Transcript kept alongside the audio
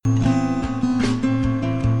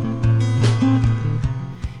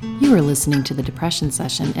You are listening to the Depression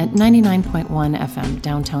Session at 99.1 FM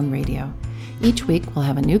Downtown Radio. Each week, we'll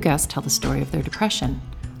have a new guest tell the story of their depression.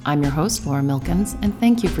 I'm your host, Laura Milkins, and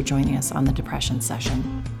thank you for joining us on the Depression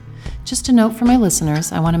Session. Just a note for my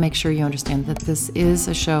listeners, I want to make sure you understand that this is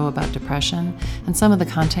a show about depression, and some of the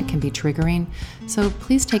content can be triggering, so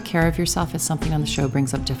please take care of yourself if something on the show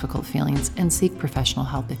brings up difficult feelings, and seek professional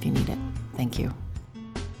help if you need it. Thank you.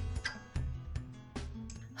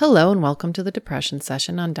 Hello and welcome to the Depression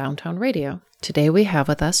Session on Downtown Radio. Today we have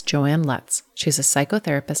with us Joann Lutz. She's a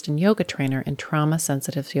psychotherapist and yoga trainer in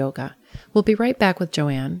trauma-sensitive yoga. We'll be right back with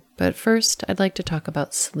Joann, but first I'd like to talk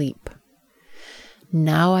about sleep.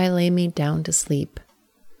 Now I lay me down to sleep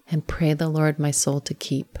and pray the Lord my soul to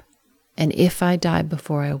keep. And if I die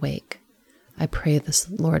before I wake, I pray the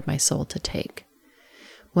Lord my soul to take.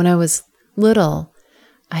 When I was little,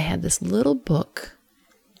 I had this little book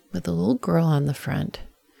with a little girl on the front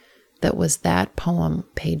that was that poem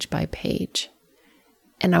page by page.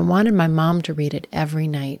 And I wanted my mom to read it every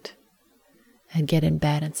night. I'd get in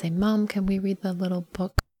bed and say, "Mom, can we read the little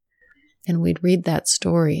book?" And we'd read that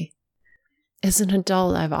story. As an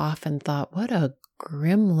adult, I've often thought, what a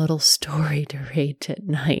grim little story to read at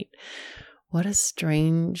night. What a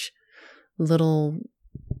strange little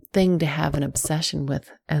thing to have an obsession with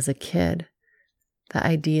as a kid. The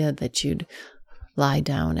idea that you'd lie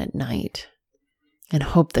down at night and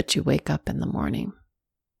hope that you wake up in the morning.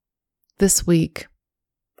 This week,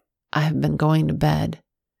 I have been going to bed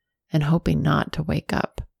and hoping not to wake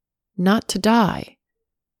up, not to die,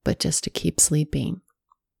 but just to keep sleeping.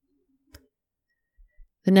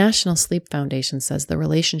 The National Sleep Foundation says the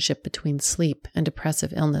relationship between sleep and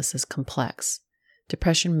depressive illness is complex.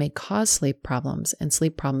 Depression may cause sleep problems, and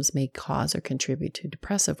sleep problems may cause or contribute to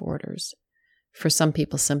depressive orders. For some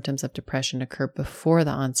people, symptoms of depression occur before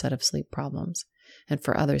the onset of sleep problems, and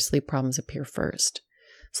for others, sleep problems appear first.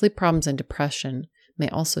 Sleep problems and depression may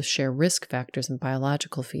also share risk factors and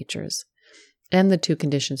biological features, and the two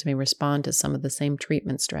conditions may respond to some of the same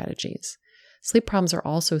treatment strategies. Sleep problems are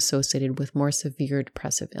also associated with more severe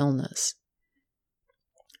depressive illness.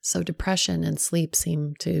 So depression and sleep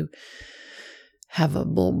seem to have a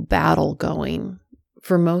little battle going.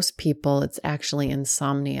 For most people, it's actually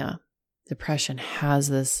insomnia. Depression has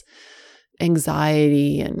this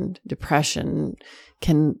anxiety, and depression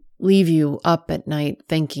can leave you up at night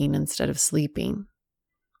thinking instead of sleeping.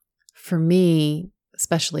 For me,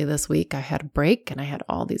 especially this week, I had a break and I had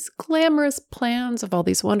all these glamorous plans of all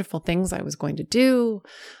these wonderful things I was going to do,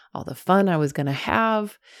 all the fun I was going to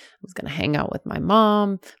have. I was going to hang out with my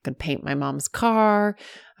mom, going to paint my mom's car.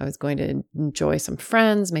 I was going to enjoy some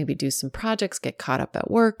friends, maybe do some projects, get caught up at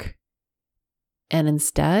work. And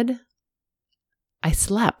instead, I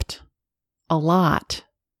slept a lot.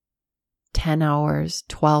 10 hours,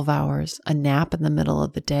 12 hours, a nap in the middle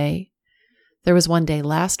of the day. There was one day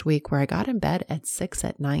last week where I got in bed at 6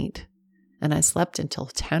 at night and I slept until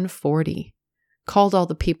 10:40. Called all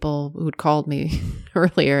the people who'd called me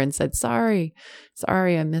earlier and said, sorry,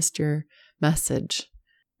 I missed your message.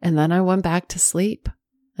 And then I went back to sleep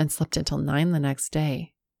and slept until 9 the next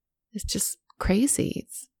day. It's just crazy.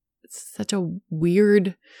 It's such a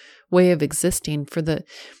weird way of existing. For the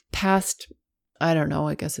past, I don't know,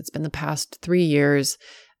 I guess it's been the past 3 years,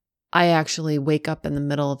 I actually wake up in the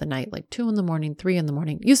middle of the night, like 2 in the morning, 3 in the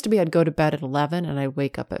morning. It used to be I'd go to bed at 11 and I'd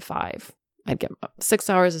wake up at 5. I'd get 6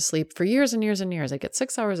 hours of sleep for years and years and years. I'd get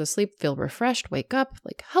 6 hours of sleep, feel refreshed, wake up,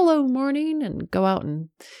 like, hello, morning, and go out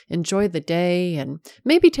and enjoy the day and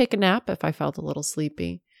maybe take a nap if I felt a little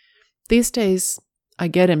sleepy. These days, I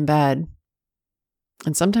get in bed,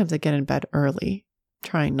 and sometimes I get in bed early,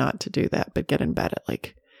 trying not to do that, but get in bed at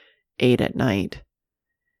like 8 at night.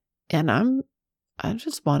 And I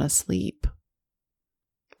just want to sleep.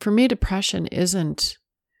 For me, depression isn't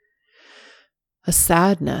a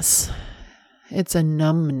sadness. It's a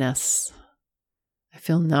numbness. I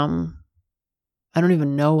feel numb. I don't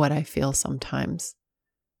even know what I feel sometimes.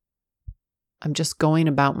 I'm just going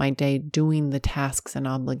about my day doing the tasks and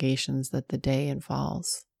obligations that the day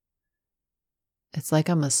involves. It's like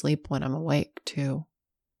I'm asleep when I'm awake too,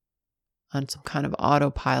 on some kind of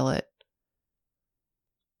autopilot.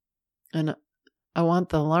 And I want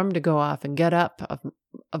the alarm to go off and get up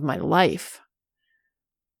of my life.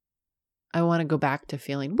 I want to go back to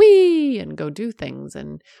feeling wee and go do things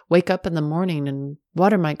and wake up in the morning and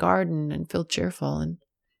water my garden and feel cheerful. And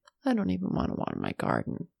I don't even want to water my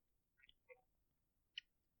garden.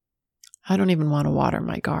 I don't even want to water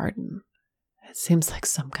my garden. It seems like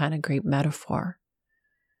some kind of great metaphor.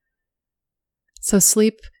 So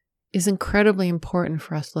sleep is incredibly important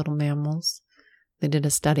for us little mammals. They did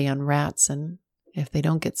a study on rats, and if they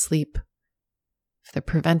don't get sleep, If they're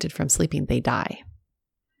prevented from sleeping, they die.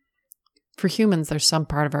 For humans, there's some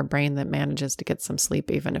part of our brain that manages to get some sleep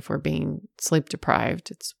even if we're being sleep deprived.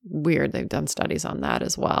 It's weird. They've done studies on that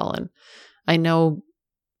as well. And I know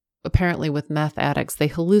apparently with meth addicts, they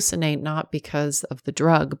hallucinate not because of the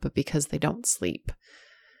drug, but because they don't sleep.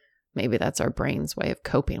 Maybe that's our brain's way of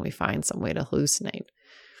coping. We find some way to hallucinate.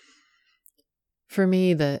 For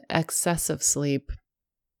me, the excessive sleep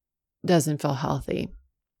doesn't feel healthy.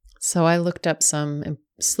 So I looked up some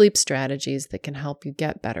sleep strategies that can help you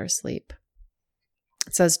get better sleep.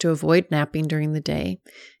 It says to avoid napping during the day.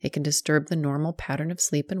 It can disturb the normal pattern of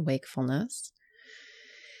sleep and wakefulness.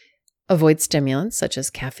 Avoid stimulants such as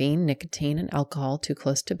caffeine, nicotine, and alcohol too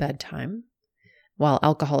close to bedtime. While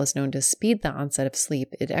alcohol is known to speed the onset of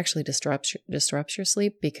sleep, it actually disrupts your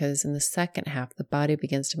sleep because in the second half, the body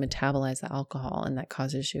begins to metabolize the alcohol, and that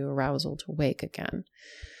causes you arousal to wake again.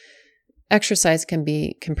 Exercise can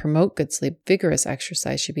promote good sleep. Vigorous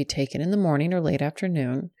exercise should be taken in the morning or late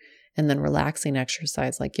afternoon. And then relaxing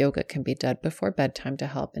exercise like yoga can be done before bedtime to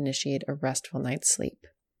help initiate a restful night's sleep.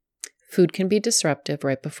 Food can be disruptive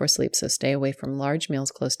right before sleep, so stay away from large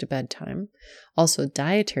meals close to bedtime. Also,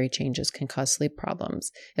 dietary changes can cause sleep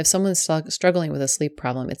problems. If someone's struggling with a sleep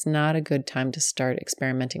problem, it's not a good time to start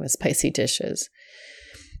experimenting with spicy dishes.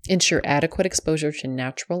 Ensure adequate exposure to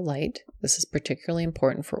natural light. This is particularly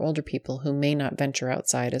important for older people who may not venture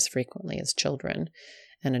outside as frequently as children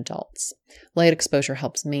and adults. Light exposure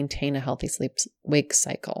helps maintain a healthy sleep-wake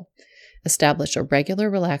cycle. Establish a regular,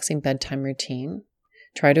 relaxing bedtime routine.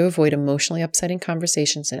 Try to avoid emotionally upsetting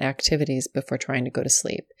conversations and activities before trying to go to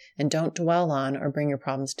sleep. And don't dwell on or bring your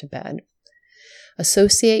problems to bed.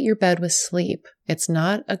 Associate your bed with sleep. It's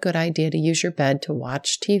not a good idea to use your bed to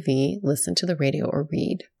watch TV, listen to the radio, or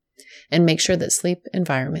read. And make sure that sleep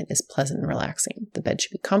environment is pleasant and relaxing. The bed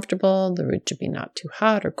should be comfortable. The room should be not too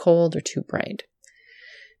hot or cold or too bright.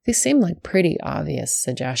 These seem like pretty obvious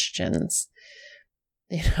suggestions.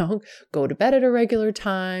 Go to bed at a regular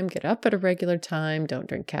time, get up at a regular time, don't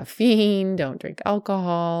drink caffeine, don't drink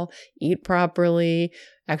alcohol, eat properly,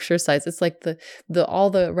 exercise. It's like all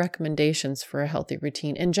the recommendations for a healthy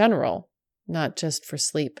routine in general, not just for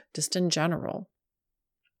sleep, just in general.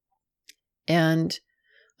 And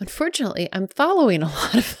unfortunately, I'm following a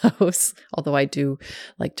lot of those, although I do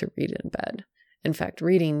like to read in bed. In fact,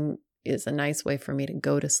 reading is a nice way for me to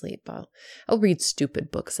go to sleep. I'll read stupid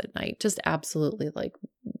books at night, just absolutely like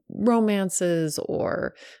romances,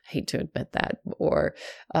 or I hate to admit that, or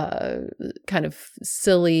kind of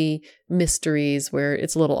silly mysteries where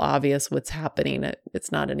it's a little obvious what's happening.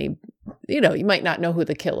 It's not any, you might not know who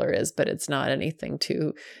the killer is, but it's not anything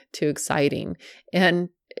too exciting, and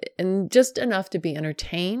just enough to be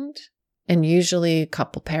entertained, and usually a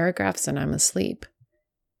couple paragraphs and I'm asleep.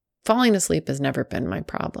 Falling asleep has never been my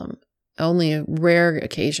problem. Only a rare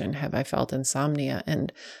occasion have I felt insomnia,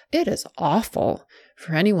 and it is awful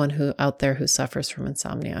for anyone out there who suffers from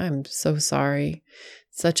insomnia. I'm so sorry.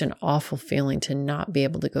 It's such an awful feeling to not be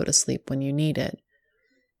able to go to sleep when you need it.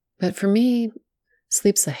 But for me,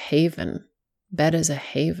 sleep's a haven. Bed is a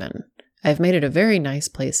haven. I've made it a very nice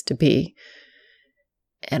place to be,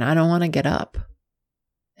 and I don't want to get up.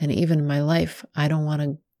 And even in my life, I don't want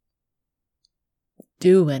to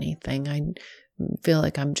do anything. I feel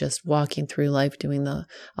like I'm just walking through life doing the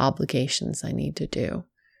obligations I need to do.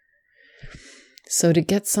 So to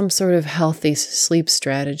get some sort of healthy sleep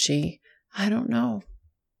strategy, I don't know.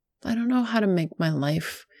 I don't know how to make my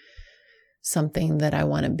life something that I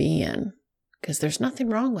want to be in, because there's nothing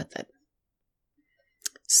wrong with it.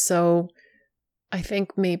 So I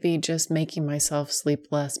think maybe just making myself sleep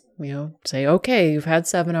less, say, okay, you've had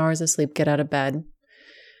 7 hours of sleep, get out of bed,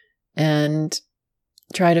 and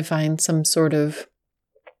try to find some sort of,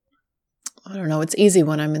 I don't know, it's easy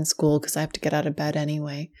when I'm in school because I have to get out of bed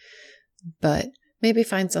anyway, but maybe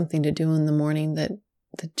find something to do in the morning that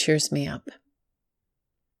cheers me up.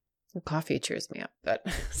 Well, coffee cheers me up, but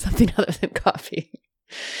something other than coffee.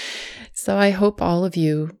 So I hope all of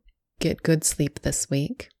you get good sleep this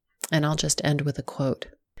week, and I'll just end with a quote.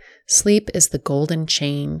 Sleep is the golden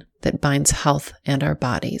chain that binds health and our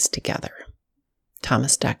bodies together.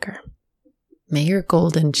 Thomas Dekker. May your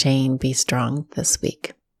golden chain be strong this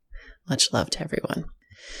week. Much love to everyone.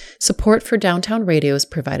 Support for Downtown Radio is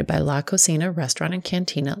provided by La Cocina Restaurant and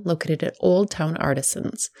Cantina, located at Old Town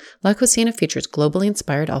Artisans. La Cocina features globally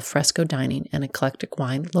inspired alfresco dining and eclectic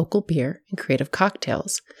wine, local beer, and creative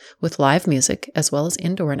cocktails, with live music as well as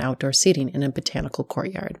indoor and outdoor seating in a botanical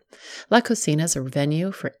courtyard. La Cocina is a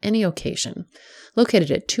venue for any occasion.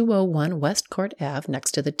 Located at 201 West Court Ave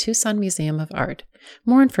next to the Tucson Museum of Art.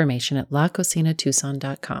 More information at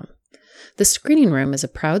lacocinatucson.com. The Screening Room is a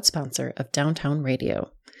proud sponsor of Downtown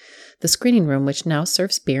Radio. The Screening Room, which now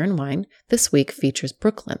serves beer and wine, this week features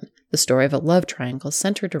Brooklyn, the story of a love triangle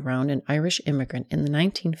centered around an Irish immigrant in the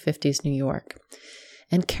 1950s New York,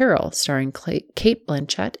 and Carol, starring Kate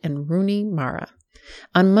Blanchett and Rooney Mara.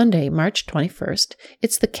 On Monday, March 21st,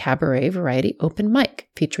 it's the Cabaret Variety Open Mic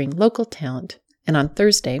featuring local talent. And on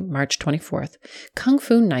Thursday, March 24th, Kung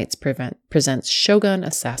Fu Nights presents Shogun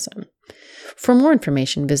Assassin. For more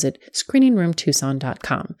information, visit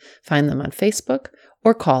screeningroomtucson.com. Find them on Facebook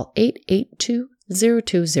or call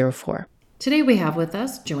 882-0204. Today we have with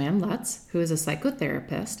us Joann Lutz, who is a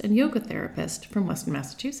psychotherapist and yoga therapist from Western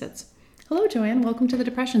Massachusetts. Hello, Joann. Welcome to the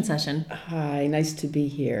Depression Session. Hi, nice to be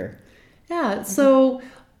here. Yeah, so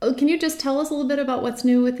can you just tell us a little bit about what's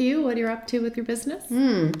new with you, what you're up to with your business?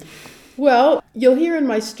 Well, you'll hear in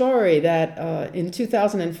my story that in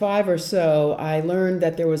 2005 or so, I learned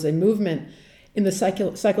that there was a movement in the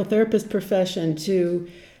psychotherapist profession to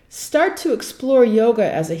start to explore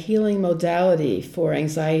yoga as a healing modality for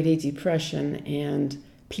anxiety, depression, and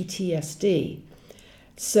PTSD.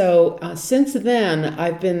 So since then,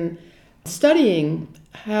 I've been studying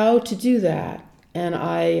how to do that, and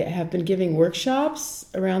I have been giving workshops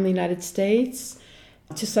around the United States,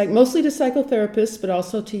 mostly to psychotherapists, but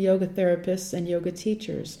also to yoga therapists and yoga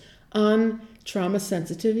teachers on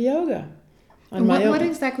trauma-sensitive yoga. What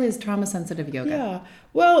exactly is trauma-sensitive yoga? Yeah,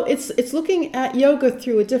 well, it's looking at yoga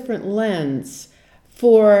through a different lens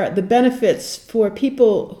for the benefits for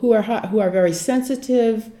people who are very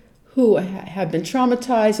sensitive, who have been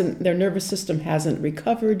traumatized and their nervous system hasn't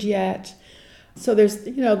recovered yet. So there's,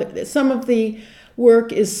 some of the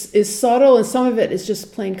work is subtle, and some of it is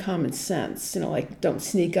just plain common sense. Like don't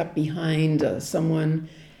sneak up behind someone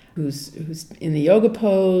who's in the yoga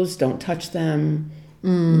pose. Don't touch them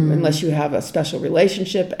unless you have a special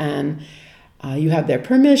relationship and you have their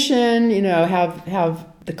permission. Have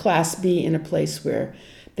the class be in a place where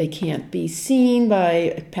they can't be seen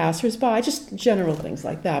by passersby. Just general things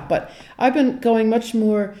like that. But I've been going much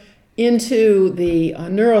more into the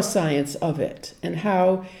neuroscience of it and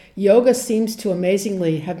how yoga seems to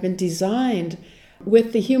amazingly have been designed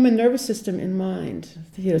with the human nervous system in mind,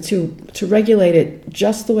 to regulate it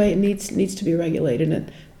just the way it needs to be regulated.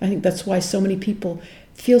 And I think that's why so many people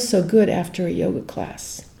feel so good after a yoga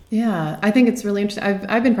class. Yeah, I think it's really interesting.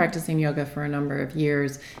 I've been practicing yoga for a number of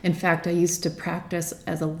years. In fact, I used to practice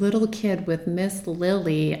as a little kid with Miss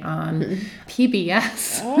Lily on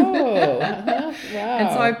PBS. Oh, wow. And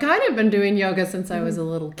so I've kind of been doing yoga since I was a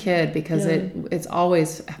little kid because it's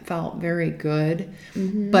always felt very good.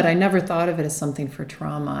 But I never thought of it as something for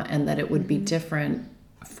trauma, and that it would be different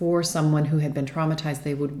for someone who had been traumatized.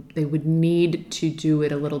 They would need to do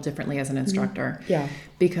it a little differently as an instructor. Yeah.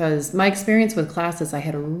 Because my experience with classes, I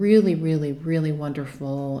had a really, really, really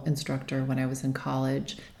wonderful instructor when I was in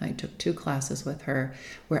college. I took 2 classes with her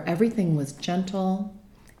where everything was gentle.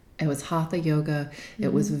 It was hatha yoga.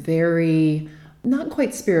 It was very, not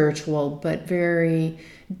quite spiritual, but very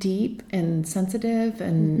deep and sensitive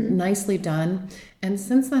and nicely done. And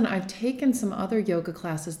since then, I've taken some other yoga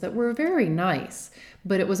classes that were very nice,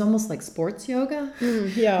 but it was almost like sports yoga.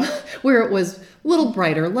 Where it was a little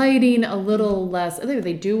brighter lighting, a little less.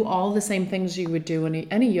 They do all the same things you would do in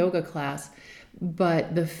any yoga class,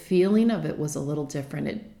 but the feeling of it was a little different.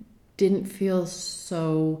 It didn't feel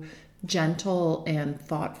so gentle and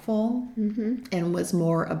thoughtful, and was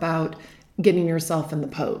more about getting yourself in the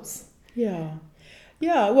pose.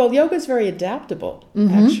 Yeah, well, yoga is very adaptable,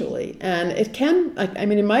 actually. And it can,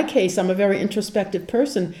 in my case, I'm a very introspective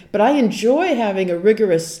person, but I enjoy having a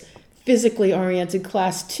rigorous, physically oriented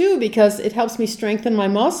class, too, because it helps me strengthen my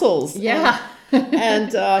muscles. Yeah.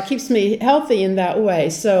 And keeps me healthy in that way.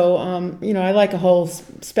 So, I like a whole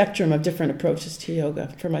spectrum of different approaches to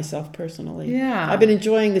yoga for myself personally. Yeah. I've been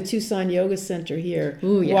enjoying the Tucson Yoga Center here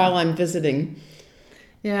while I'm visiting.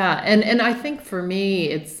 Yeah, and I think for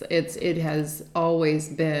me, it has always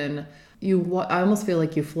been I almost feel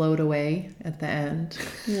like you float away at the end.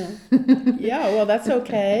 Yeah, well, that's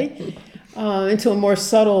okay. Into a more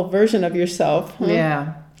subtle version of yourself. Huh?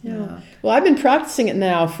 Yeah. Well, I've been practicing it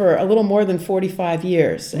now for a little more than 45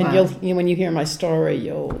 years, and when you hear my story,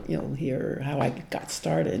 you'll hear how I got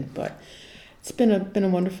started. But it's been a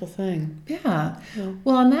wonderful thing. Yeah.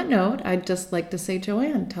 Well, on that note, I'd just like to say,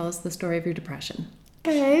 Joann, tell us the story of your depression.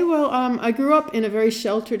 Okay, well, I grew up in a very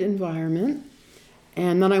sheltered environment,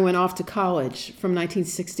 and then I went off to college from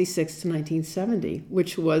 1966 to 1970,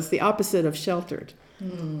 which was the opposite of sheltered.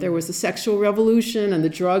 There was the sexual revolution and the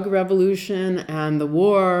drug revolution and the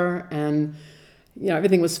war, and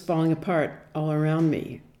everything was falling apart all around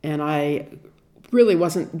me, and I really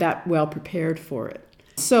wasn't that well prepared for it.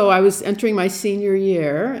 So I was entering my senior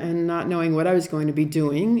year and not knowing what I was going to be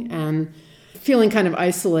doing and feeling kind of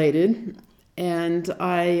isolated. And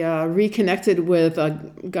I reconnected with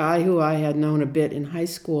a guy who I had known a bit in high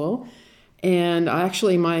school. And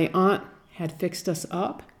actually, my aunt had fixed us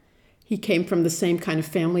up. He came from the same kind of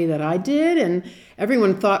family that I did, and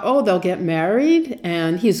everyone thought, oh, they'll get married.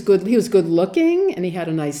 And he was good looking, and he had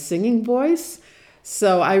a nice singing voice.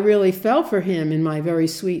 So I really fell for him in my very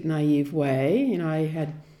sweet, naive way. You know,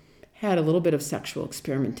 I had a little bit of sexual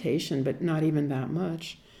experimentation, but not even that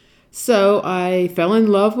much. So I fell in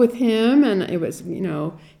love with him, and it was, you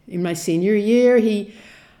know, in my senior year, he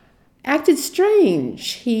acted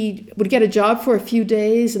strange. He would get a job for a few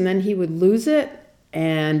days, and then he would lose it.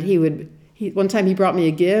 And one time he brought me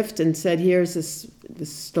a gift and said, here's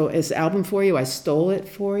this album for you. I stole it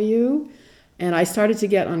for you. And I started to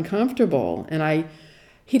get uncomfortable. And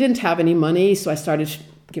he didn't have any money, so I started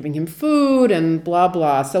giving him food and blah,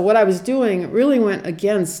 blah. So what I was doing really went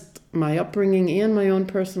against my upbringing and my own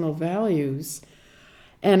personal values.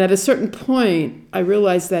 And at a certain point, I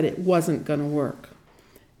realized that it wasn't going to work.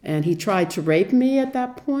 And he tried to rape me at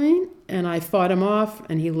that point, and I fought him off,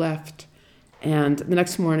 and he left. And the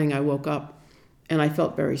next morning I woke up and I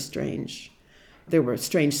felt very strange. There were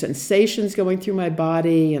strange sensations going through my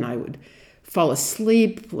body, and I would fall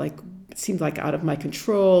asleep, like it seemed like out of my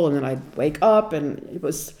control, and then I'd wake up, and it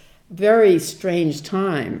was a very strange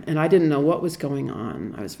time, and I didn't know what was going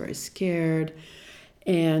on. I was very scared.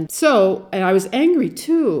 And I was angry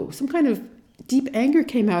too. Some kind of deep anger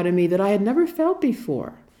came out of me that I had never felt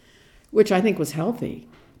before, which I think was healthy.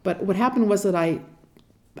 But what happened was that I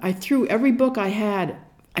threw every book I had,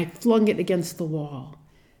 I flung it against the wall.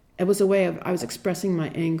 It was a way of, I was expressing my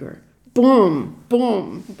anger. Boom,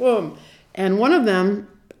 boom, boom. And one of them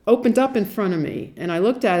opened up in front of me, and I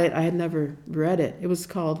looked at it. I had never read it. It was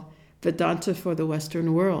called Vedanta for the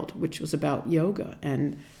Western World, which was about yoga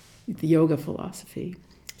and the yoga philosophy.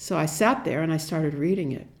 So I sat there and I started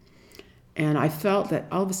reading it. And I felt that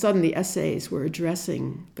all of a sudden the essays were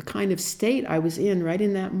addressing the kind of state I was in right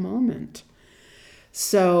in that moment.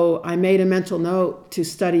 So I made a mental note to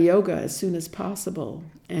study yoga as soon as possible.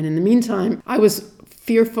 And in the meantime, I was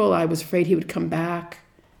fearful. I was afraid he would come back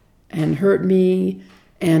and hurt me.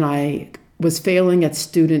 And I was failing at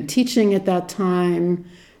student teaching at that time.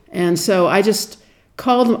 And so I just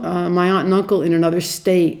called my aunt and uncle in another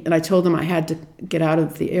state, and I told them I had to get out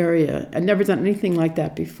of the area. I'd never done anything like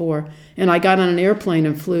that before. And I got on an airplane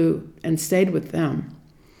and flew and stayed with them.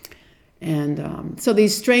 And so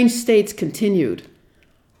these strange states continued.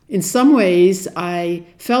 In some ways, I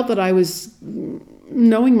felt that I was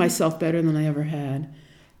knowing myself better than I ever had.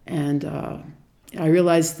 And I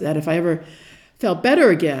realized that if I ever felt better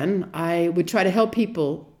again, I would try to help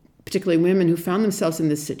people, particularly women who found themselves in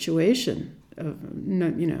this situation of,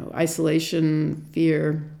 isolation,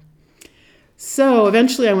 fear. So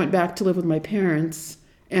eventually I went back to live with my parents,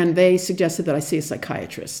 and they suggested that I see a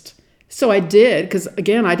psychiatrist. So I did, because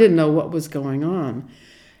again, I didn't know what was going on.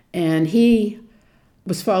 And he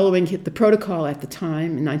was following the protocol at the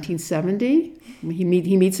time in 1970. He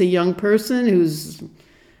meets a young person who's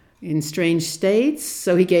in strange states,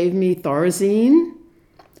 so he gave me Thorazine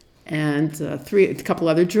and a couple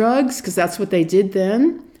other drugs, because that's what they did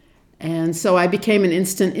then. And so I became an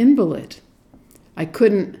instant invalid. I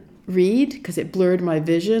couldn't read because it blurred my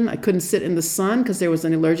vision. I couldn't sit in the sun because there was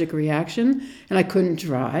an allergic reaction, and I couldn't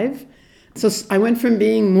drive. So I went from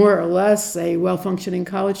being more or less a well-functioning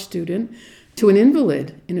college student to an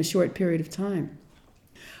invalid in a short period of time.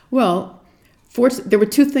 Well, there were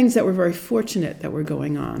two things that were very fortunate that were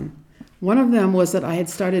going on. One of them was that I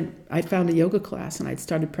found a yoga class, and I'd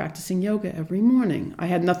started practicing yoga every morning. I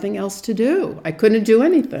had nothing else to do. I couldn't do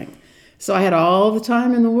anything. So I had all the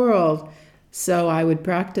time in the world. So I would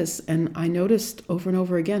practice, and I noticed over and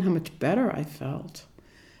over again how much better I felt.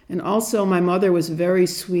 And also my mother was very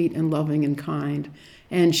sweet and loving and kind.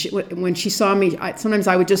 And when she saw me, sometimes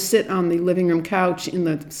I would just sit on the living room couch in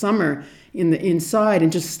the summer inside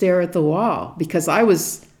and just stare at the wall, because I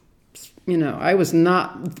was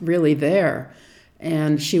not really there.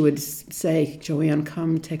 And she would say, Joann,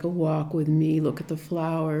 come take a walk with me, look at the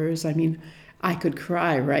flowers. I mean, I could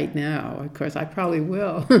cry right now. Of course, I probably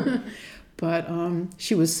will. But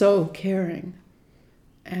she was so caring.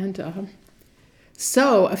 And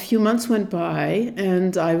so a few months went by,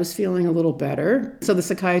 and I was feeling a little better. So the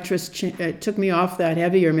psychiatrist took me off that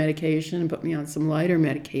heavier medication and put me on some lighter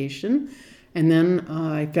medication. And then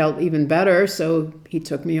I felt even better, so he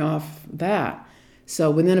took me off that.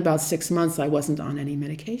 So within about 6 months, I wasn't on any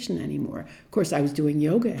medication anymore. Of course, I was doing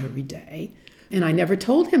yoga every day, and I never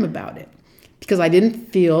told him about it because I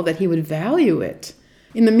didn't feel that he would value it.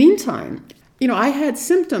 In the meantime, I had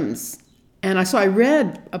symptoms, and so I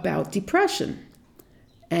read about depression.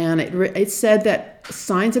 And it said that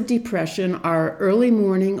signs of depression are early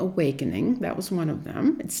morning awakening. That was one of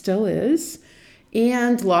them. It still is.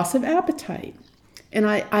 And loss of appetite. And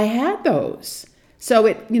I had those. So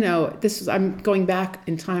I'm going back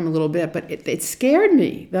in time a little bit, but it scared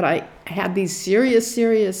me that I had these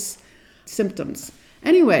serious symptoms.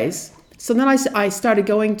 Anyways, so then I started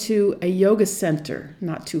going to a yoga center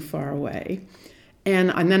not too far away,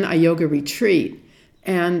 and then a yoga retreat.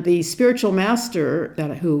 And the spiritual master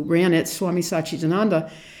who ran it, Swami Satchidananda,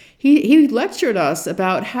 he lectured us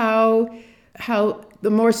about how the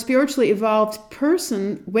more spiritually evolved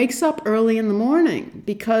person wakes up early in the morning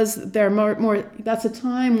because they're more. That's a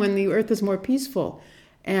time when the earth is more peaceful,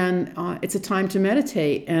 and it's a time to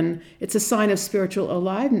meditate, and it's a sign of spiritual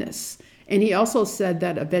aliveness. And he also said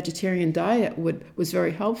that a vegetarian diet was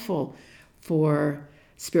very helpful for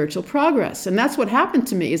spiritual progress. And that's what happened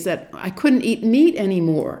to me, is that I couldn't eat meat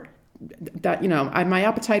anymore. That my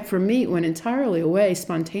appetite for meat went entirely away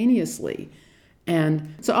spontaneously.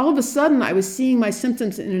 And so all of a sudden I was seeing my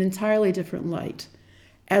symptoms in an entirely different light,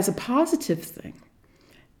 as a positive thing.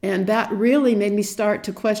 And that really made me start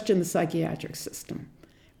to question the psychiatric system,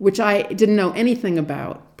 which I didn't know anything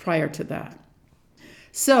about prior to that.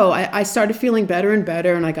 So I started feeling better and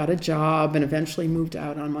better, and I got a job and eventually moved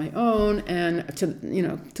out on my own and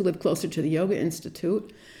to live closer to the Yoga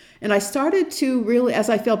Institute. And I started to really, as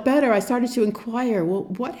I felt better, I started to inquire, well,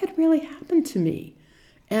 what had really happened to me?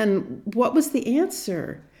 And what was the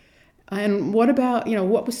answer? And what about,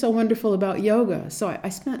 what was so wonderful about yoga? So I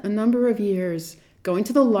spent a number of years going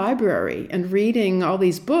to the library and reading all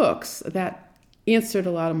these books that answered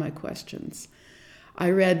a lot of my questions. I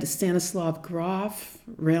read Stanislav Grof,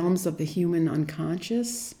 Realms of the Human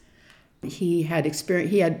Unconscious. He had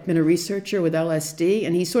been a researcher with LSD,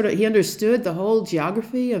 and he understood the whole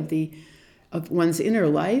geography of one's inner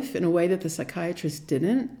life in a way that the psychiatrist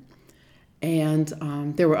didn't. And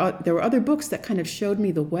there were other books that kind of showed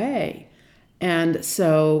me the way. And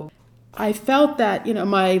so I felt that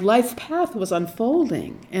my life path was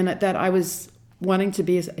unfolding, and that I was wanting to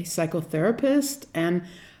be a psychotherapist, and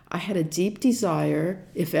I had a deep desire,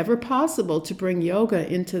 if ever possible, to bring yoga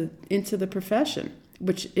into the profession,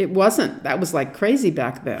 which it wasn't. That was like crazy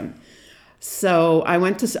back then. So I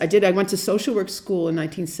went to social work school in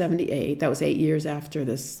 1978. That was 8 years after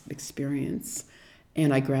this experience.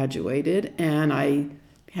 And I graduated, and I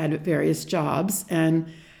had various jobs.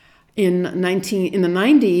 And in the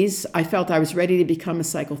 90s, I felt I was ready to become a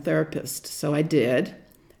psychotherapist. So I did.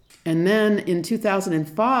 And then in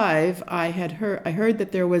 2005, I heard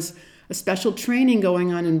that there was a special training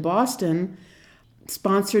going on in Boston,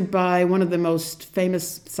 sponsored by one of the most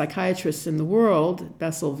famous psychiatrists in the world,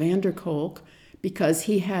 Bessel van der Kolk, because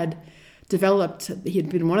he had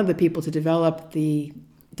been one of the people to develop the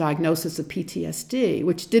diagnosis of PTSD,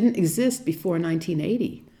 which didn't exist before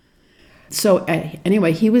 1980. So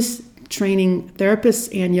anyway, he was training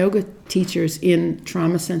therapists and yoga teachers in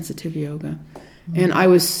trauma-sensitive yoga. And I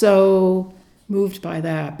was so moved by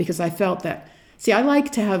that, because I felt that, I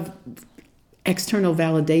like to have external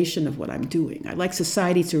validation of what I'm doing. I like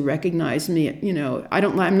society to recognize me.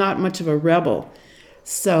 I'm not much of a rebel.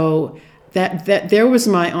 So that there was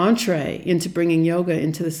my entree into bringing yoga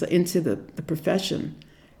into the profession.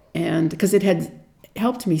 And because it had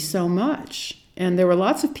helped me so much. And there were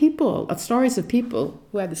lots of stories of people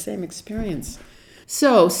who had the same experience.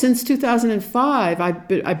 So since 2005,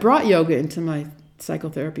 I brought yoga into my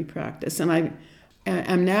psychotherapy practice, and I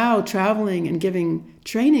am now traveling and giving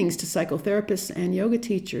trainings to psychotherapists and yoga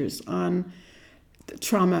teachers on the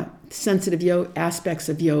trauma-sensitive aspects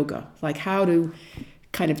of yoga, like how to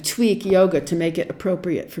kind of tweak yoga to make it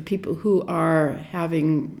appropriate for people who are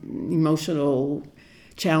having emotional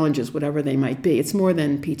challenges, whatever they might be. It's more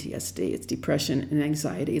than PTSD. It's depression and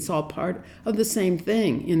anxiety. It's all part of the same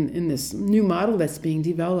thing in this new model that's being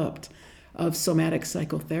developed of somatic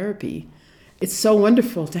psychotherapy. It's so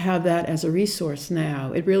wonderful to have that as a resource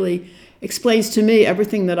now. It really explains to me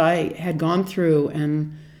everything that I had gone through,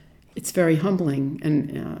 and it's very humbling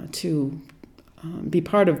and to be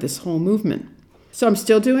part of this whole movement. So I'm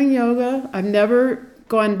still doing yoga. I've never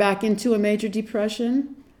gone back into a major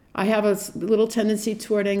depression. I have a little tendency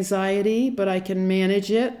toward anxiety, but I can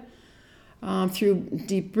manage it through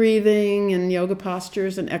deep breathing and yoga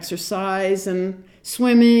postures and exercise and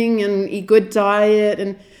swimming and eat good diet.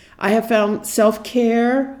 And I have found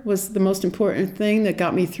self-care was the most important thing that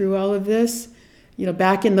got me through all of this.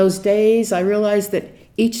 Back in those days, I realized that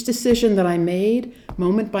each decision that I made,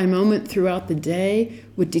 moment by moment throughout the day,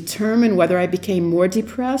 would determine whether I became more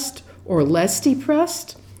depressed or less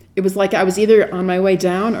depressed. It was like I was either on my way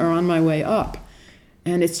down or on my way up.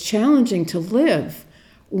 And it's challenging to live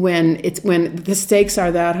when the stakes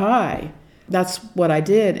are that high. That's what I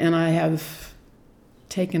did, and I have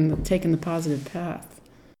taken the positive path.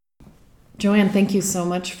 Joann, thank you so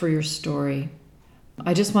much for your story.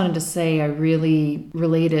 I just wanted to say I really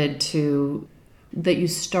related to that you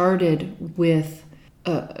started with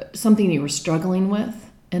something you were struggling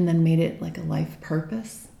with and then made it like a life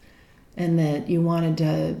purpose, and that you wanted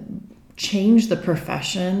to change the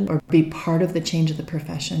profession or be part of the change of the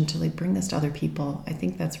profession to like bring this to other people. I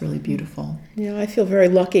think that's really beautiful. Yeah, I feel very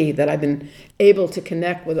lucky that I've been able to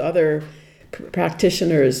connect with other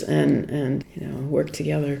practitioners and work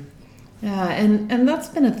together. Yeah, and that's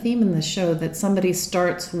been a theme in the show, that somebody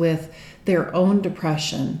starts with their own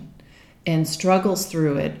depression and struggles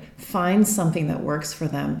through it, finds something that works for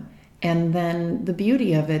them. And then the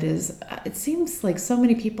beauty of it is, it seems like so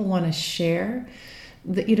many people want to share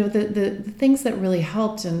the things that really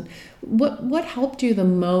helped. And what helped you the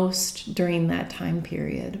most during that time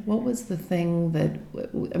period? What was the thing that,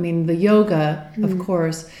 I mean, the yoga, of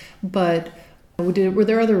course, but were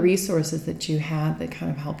there other resources that you had that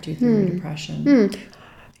kind of helped you through your depression?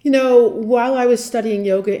 While I was studying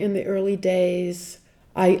yoga in the early days,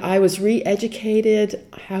 I was re-educated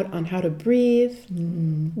on how to breathe,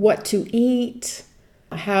 what to eat,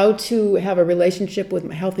 how to have a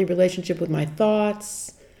healthy relationship with my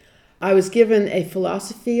thoughts. I was given a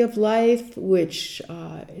philosophy of life, which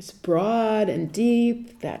is broad and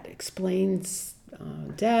deep, that explains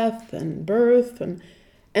death and birth, and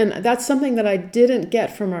that's something that I didn't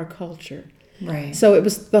get from our culture. Right. So it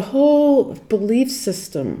was, the whole belief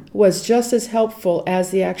system was just as helpful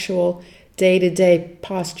as the actual day-to-day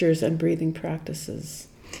postures and breathing practices.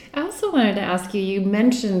 I also wanted to ask you, you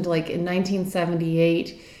mentioned like in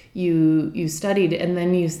 1978 you studied, and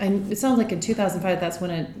then and it sounds like in 2005 that's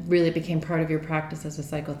when it really became part of your practice as a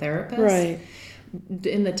psychotherapist. Right.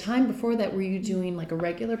 In the time before that, were you doing like a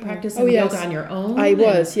regular practice of yoga on your own? I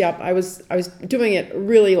was doing it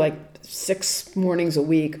really like 6 mornings a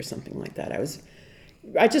week or something like that.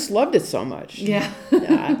 I just loved it so much. Yeah.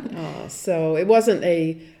 So it wasn't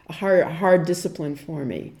a hard discipline for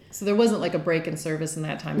me. So there wasn't like a break in service in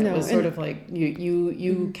that time. It was sort of like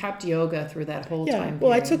you kept yoga through that whole time period.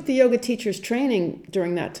 Well, I took the yoga teacher's training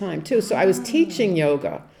during that time too. So I was teaching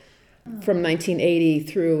yoga from 1980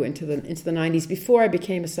 through into the 90s before I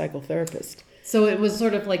became a psychotherapist. So it was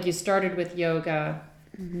sort of like you started with yoga.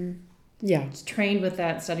 Mm-hmm. Yeah. Trained with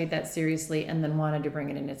that, studied that seriously, and then wanted to bring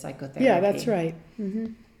it into psychotherapy. Yeah, that's right. Mm-hmm.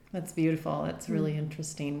 That's beautiful. That's really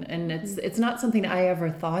interesting. And it's not something I ever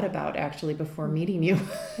thought about actually before meeting you.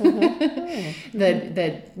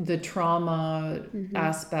 That the trauma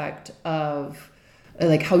aspect of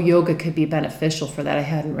like how yoga could be beneficial for that. I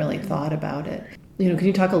hadn't really thought about it. Can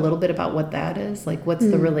you talk a little bit about what that is? Like, what's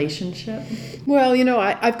the relationship? Well,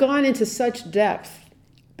 I've gone into such depth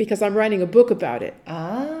because I'm writing a book about it.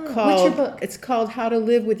 What's your book? It's called How to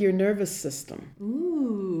Live with Your Nervous System.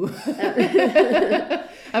 Ooh.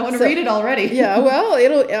 I want to read it already. Yeah, well,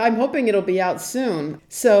 I'm hoping it'll be out soon.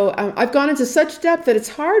 So I've gone into such depth that it's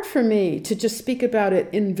hard for me to just speak about it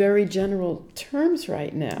in very general terms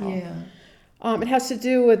right now. Yeah. It has to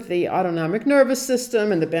do with the autonomic nervous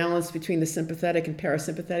system and the balance between the sympathetic and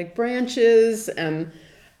parasympathetic branches, and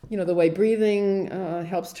the way breathing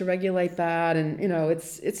helps to regulate that, and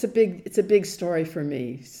it's a big story for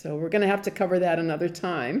me. So we're going to have to cover that another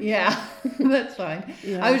time. Yeah, that's fine.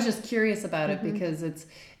 Yeah. I was just curious about it because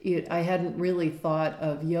I hadn't really thought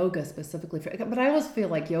of yoga specifically but I always feel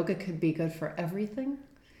like yoga could be good for everything.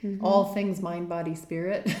 Mm-hmm. All things mind, body,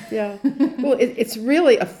 spirit. Yeah. Well, it's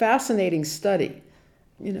really a fascinating study.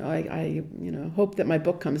 I hope that my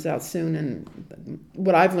book comes out soon and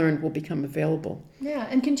what I've learned will become available. Yeah.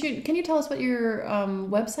 And can you tell us what your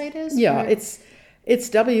website is? Yeah, it's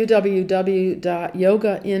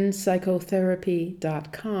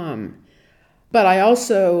www.yogainpsychotherapy.com. But I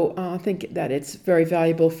also think that it's very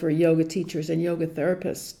valuable for yoga teachers and yoga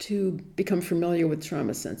therapists to become familiar with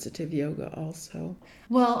trauma-sensitive yoga also.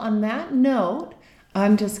 Well, on that note,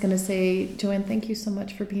 I'm just going to say, Joann, thank you so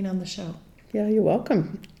much for being on the show. Yeah, you're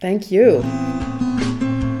welcome. Thank you.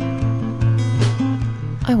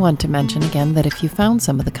 I want to mention again that if you found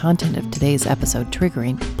some of the content of today's episode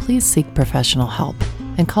triggering, please seek professional help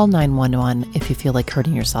and call 911 if you feel like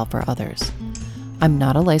hurting yourself or others. I'm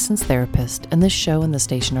not a licensed therapist, and this show and the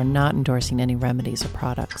station are not endorsing any remedies or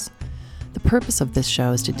products. The purpose of this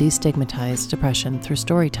show is to destigmatize depression through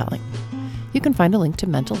storytelling. You can find a link to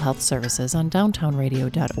mental health services on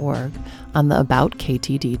downtownradio.org on the About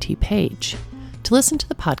KTDT page. To To listen to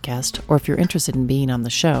the podcast, or if you're interested in being on the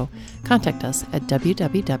show, contact us at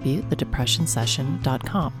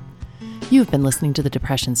www.thedepressionsession.com. You've been listening to The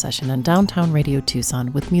Depression Session on Downtown Radio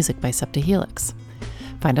Tucson with music by Septa Helix.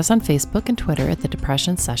 Find us on Facebook and Twitter at The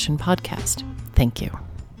Depression Session Podcast. Thank you.